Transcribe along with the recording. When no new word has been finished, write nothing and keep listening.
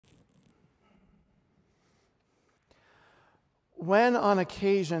When on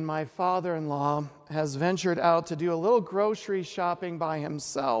occasion my father-in-law has ventured out to do a little grocery shopping by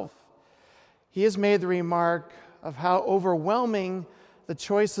himself, he has made the remark of how overwhelming the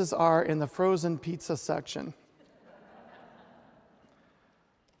choices are in the frozen pizza section.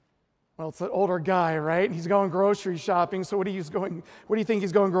 Well, it's an older guy, right? He's going grocery shopping, so what do you think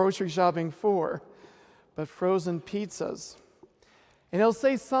he's going grocery shopping for? But frozen pizzas. And he'll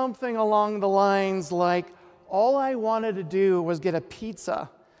say something along the lines like, all I wanted to do was get a pizza,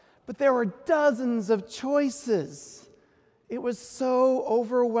 but there were dozens of choices. It was so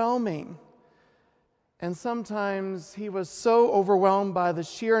overwhelming. And sometimes he was so overwhelmed by the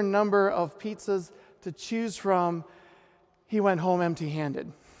sheer number of pizzas to choose from, he went home empty-handed.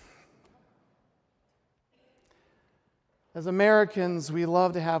 As Americans, we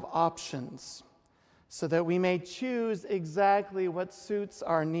love to have options so that we may choose exactly what suits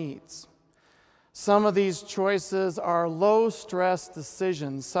our needs. Some of these choices are low-stress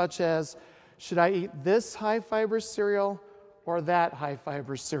decisions, such as, should I eat this high-fiber cereal or that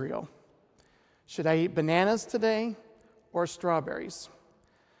high-fiber cereal? Should I eat bananas today or strawberries?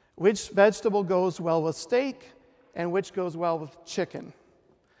 Which vegetable goes well with steak and which goes well with chicken?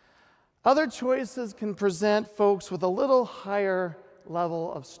 Other choices can present folks with a little higher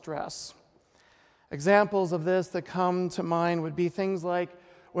level of stress. Examples of this that come to mind would be things like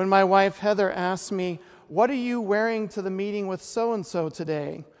when my wife Heather asks me, what are you wearing to the meeting with so-and-so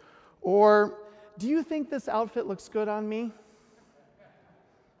today? Or, do you think this outfit looks good on me?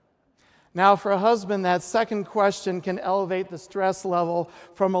 Now, for a husband, that second question can elevate the stress level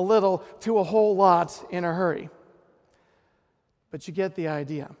from a little to a whole lot in a hurry. But you get the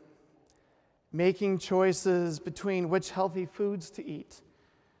idea. Making choices between which healthy foods to eat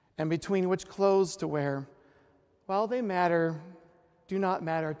and between which clothes to wear, while they matter, do not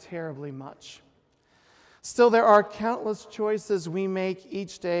matter terribly much. Still, there are countless choices we make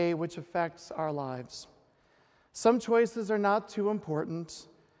each day which affects our lives. Some choices are not too important,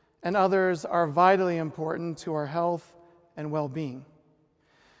 and others are vitally important to our health and well-being.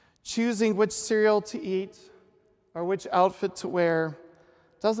 Choosing which cereal to eat or which outfit to wear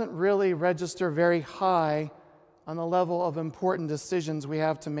doesn't really register very high on the level of important decisions we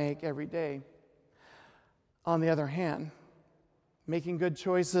have to make every day. On the other hand, making good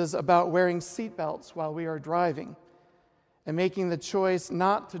choices about wearing seatbelts while we are driving, and making the choice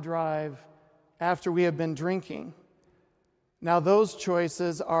not to drive after we have been drinking. Now, those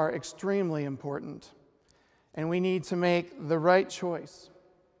choices are extremely important, and we need to make the right choice.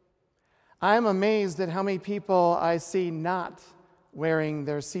 I'm amazed at how many people I see not wearing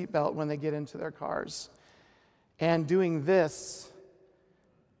their seatbelt when they get into their cars and doing this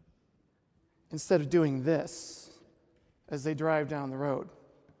instead of doing this as they drive down the road.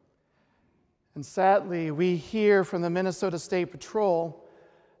 And sadly, we hear from the Minnesota State Patrol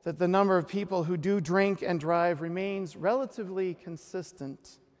that the number of people who do drink and drive remains relatively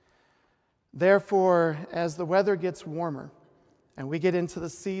consistent. Therefore, as the weather gets warmer and we get into the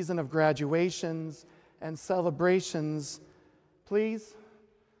season of graduations and celebrations, please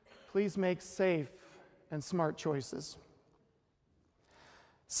make safe and smart choices.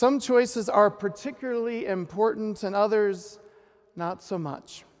 Some choices are particularly important and others not so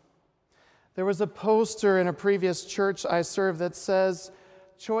much. There was a poster in a previous church I served that says,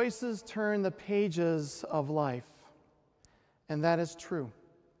 choices turn the pages of life. And that is true.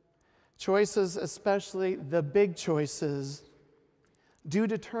 Choices, especially the big choices, do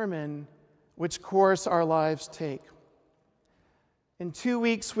determine which course our lives take. In 2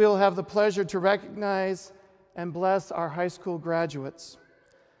 weeks, we'll have the pleasure to recognize and bless our high school graduates.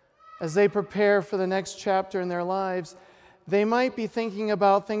 As they prepare for the next chapter in their lives, they might be thinking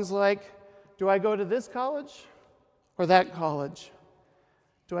about things like, do I go to this college or that college?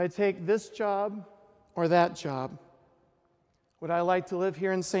 Do I take this job or that job? Would I like to live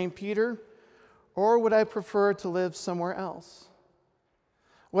here in St. Peter, or would I prefer to live somewhere else?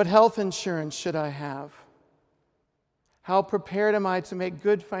 What health insurance should I have? How prepared am I to make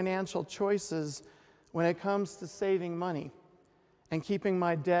good financial choices when it comes to saving money and keeping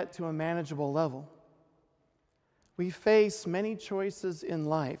my debt to a manageable level? We face many choices in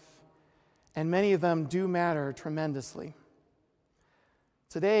life, and many of them do matter tremendously.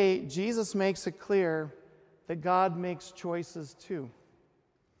 Today, Jesus makes it clear that God makes choices too.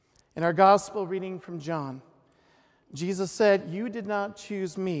 In our gospel reading from John, Jesus said, "You did not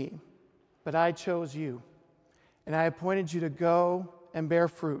choose me, but I chose you, and I appointed you to go and bear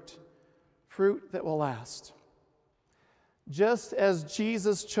fruit, fruit that will last." Just as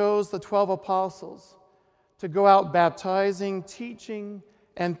Jesus chose the 12 apostles to go out baptizing, teaching,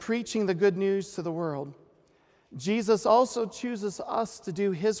 and preaching the good news to the world, Jesus also chooses us to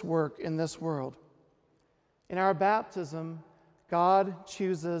do his work in this world. In our baptism, God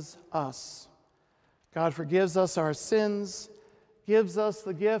chooses us. God forgives us our sins, gives us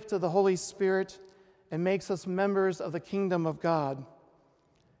the gift of the Holy Spirit, and makes us members of the kingdom of God.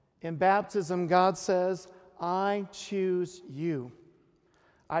 In baptism, God says, I choose you.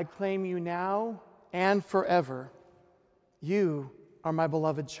 I claim you now and forever. You are my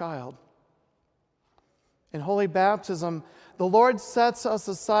beloved child. In holy baptism, the Lord sets us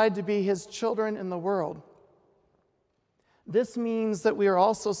aside to be his children in the world. This means that we are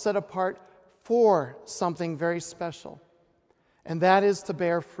also set apart for something very special, and that is to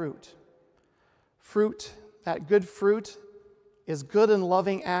bear fruit. Fruit, that good fruit, is good and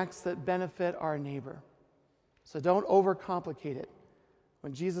loving acts that benefit our neighbor. So don't overcomplicate it.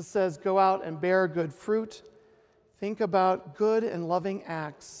 When Jesus says, go out and bear good fruit, think about good and loving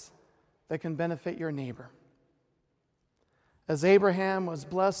acts that can benefit your neighbor. As Abraham was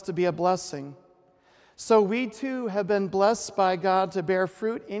blessed to be a blessing, so we too have been blessed by God to bear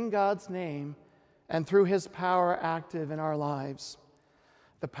fruit in God's name and through his power active in our lives.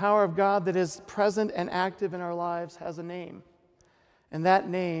 The power of God that is present and active in our lives has a name, and that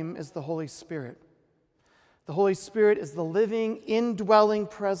name is the Holy Spirit. The Holy Spirit is the living, indwelling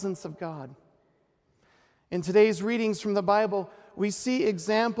presence of God. In today's readings from the Bible, we see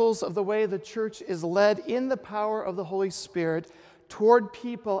examples of the way the church is led in the power of the Holy Spirit toward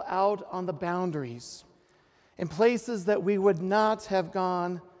people out on the boundaries, in places that we would not have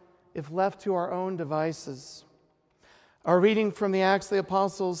gone if left to our own devices. Our reading from the Acts of the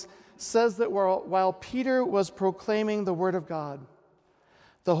Apostles says that while Peter was proclaiming the Word of God,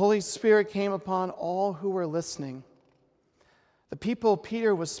 the Holy Spirit came upon all who were listening. The people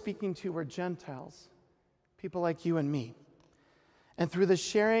Peter was speaking to were Gentiles, people like you and me. And through the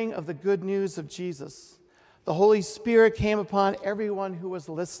sharing of the good news of Jesus, the Holy Spirit came upon everyone who was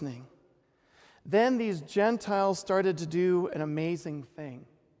listening. Then these Gentiles started to do an amazing thing.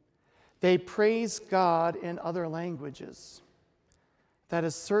 They praised God in other languages. That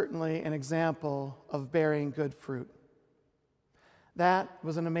is certainly an example of bearing good fruit. That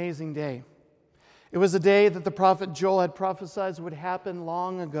was an amazing day. It was a day that the prophet Joel had prophesied would happen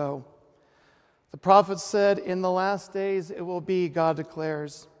long ago. The prophet said, in the last days it will be, God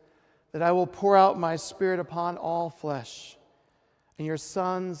declares, that I will pour out my Spirit upon all flesh, and your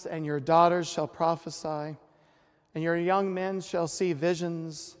sons and your daughters shall prophesy, and your young men shall see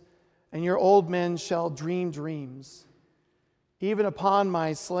visions, and your old men shall dream dreams. Even upon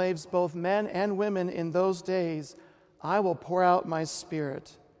my slaves, both men and women, in those days I will pour out my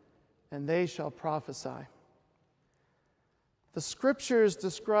Spirit, and they shall prophesy. The Scriptures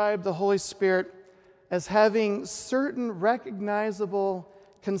describe the Holy Spirit as having certain recognizable,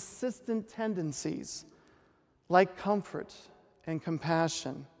 consistent tendencies like comfort and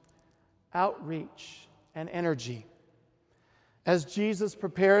compassion, outreach and energy. As Jesus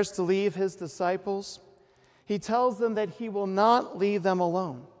prepares to leave his disciples, he tells them that he will not leave them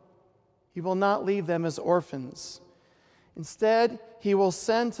alone. He will not leave them as orphans. Instead, he will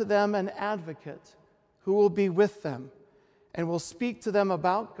send to them an advocate who will be with them and will speak to them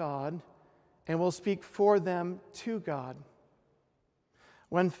about God and will speak for them to God.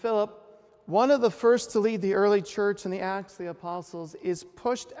 When Philip, one of the first to lead the early church in the Acts of the Apostles, is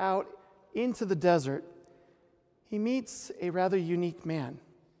pushed out into the desert, he meets a rather unique man.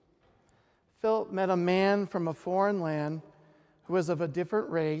 Philip met a man from a foreign land who was of a different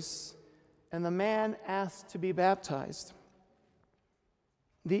race, and the man asked to be baptized.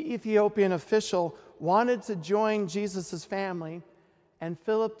 The Ethiopian official wanted to join Jesus' family, and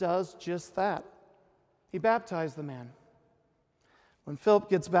Philip does just that. He baptized the man. When Philip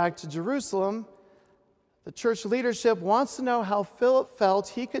gets back to Jerusalem, the church leadership wants to know how Philip felt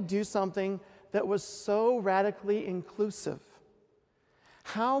he could do something that was so radically inclusive.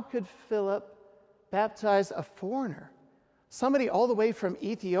 How could Philip baptize a foreigner, somebody all the way from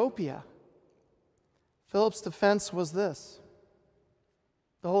Ethiopia? Philip's defense was this: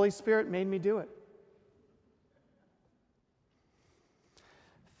 the Holy Spirit made me do it.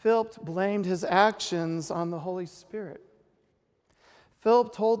 Philip blamed his actions on the Holy Spirit.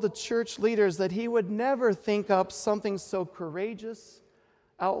 Philip told the church leaders that he would never think up something so courageous,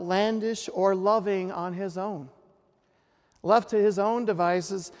 outlandish, or loving on his own. Left to his own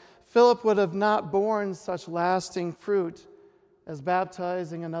devices, Philip would have not borne such lasting fruit as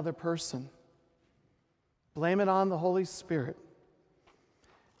baptizing another person. Blame it on the Holy Spirit.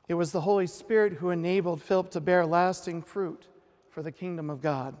 It was the Holy Spirit who enabled Philip to bear lasting fruit for the kingdom of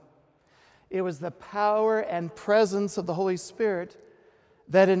God. It was the power and presence of the Holy Spirit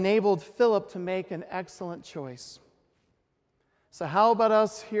that enabled Philip to make an excellent choice. So how about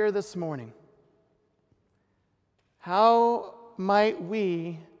us here this morning? How might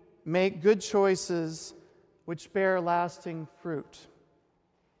we make good choices which bear lasting fruit?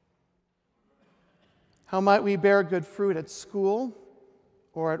 How might we bear good fruit at school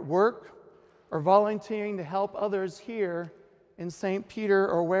or at work or volunteering to help others here in St. Peter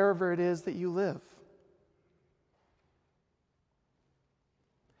or wherever it is that you live?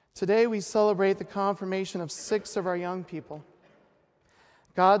 Today we celebrate the confirmation of 6 of our young people.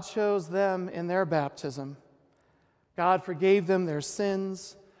 God chose them in their baptism. God forgave them their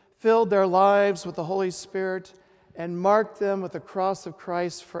sins, filled their lives with the Holy Spirit, and marked them with the cross of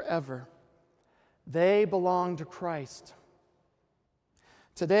Christ forever. They belong to Christ.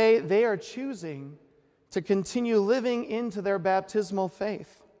 Today, they are choosing to continue living into their baptismal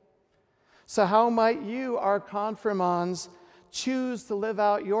faith. So how might you, our confirmands, choose to live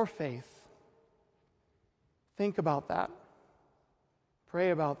out your faith? Think about that.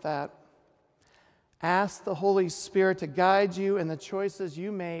 Pray about that. Ask the Holy Spirit to guide you in the choices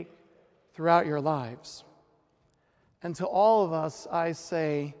you make throughout your lives. And to all of us, I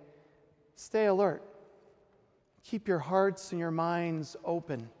say, stay alert. Keep your hearts and your minds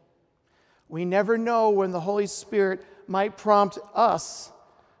open. We never know when the Holy Spirit might prompt us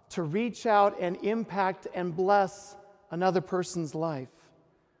to reach out and impact and bless another person's life.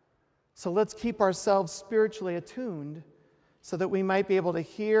 So let's keep ourselves spiritually attuned so that we might be able to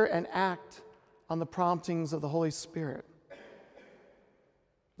hear and act on the promptings of the Holy Spirit.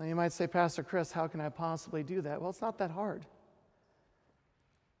 Now you might say, Pastor Chris, how can I possibly do that? Well, it's not that hard.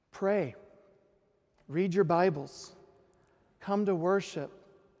 Pray. Read your Bibles. Come to worship.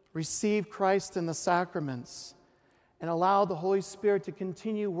 Receive Christ in the sacraments. And allow the Holy Spirit to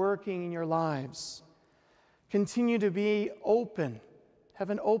continue working in your lives. Continue to be open. Have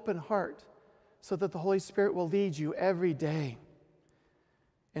an open heart so that the Holy Spirit will lead you every day.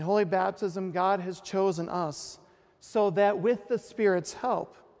 In holy baptism, God has chosen us so that with the Spirit's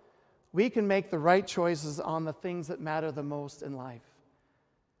help, we can make the right choices on the things that matter the most in life.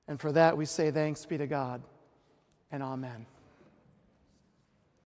 And for that, we say thanks be to God and amen.